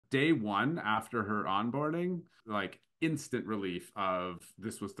day one after her onboarding, like instant relief of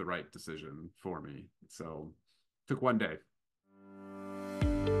this was the right decision for me. So took one day.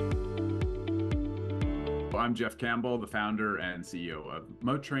 I'm Jeff Campbell, the founder and CEO of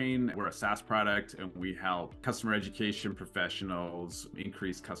Motrain. We're a SaaS product and we help customer education professionals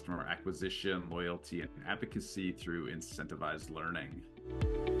increase customer acquisition, loyalty, and advocacy through incentivized learning.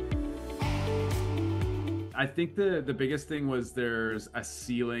 I think the biggest thing was there's a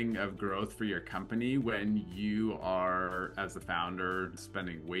ceiling of growth for your company when you are, as the founder,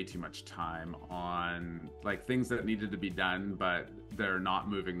 spending way too much time on like things that needed to be done, but they're not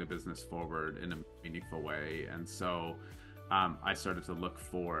moving the business forward in a meaningful way. And so I started to look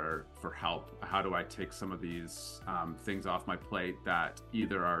for help. How do I take some of these things off my plate that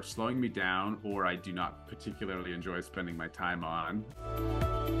either are slowing me down or I do not particularly enjoy spending my time on?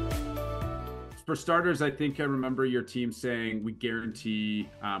 For starters, I think I remember your team saying, we guarantee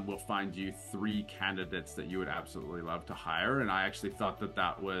we'll find you 3 candidates that you would absolutely love to hire. And I actually thought that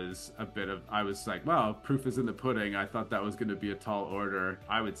that was a bit of, I was like, well, proof is in the pudding. I thought that was going to be a tall order.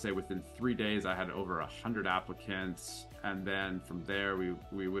 I would say within 3 days, I had over 100 applicants. And then from there,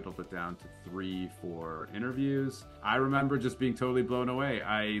 we whittled it down to 3 for interviews. I remember just being totally blown away.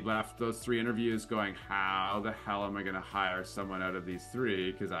 I left those 3 interviews going, how the hell am I going to hire someone out of these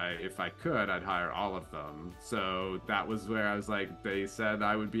 3? Because if I could, I'd hire all of them. So that was where I was like, they said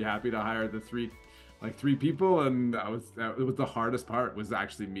I would be happy to hire the 3 people, and that was the hardest part, was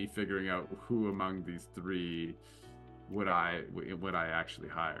actually me figuring out who among these 3 would I actually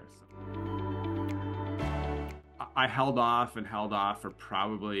hire. So I held off for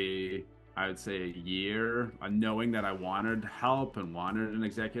probably, I would say, a year, knowing that I wanted help and wanted an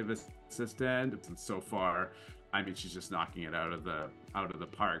executive assistant. And so far, I mean, she's just knocking it out of the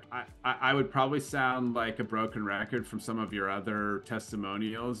park. I would probably sound like a broken record from some of your other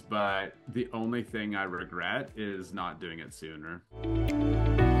testimonials, but the only thing I regret is not doing it sooner.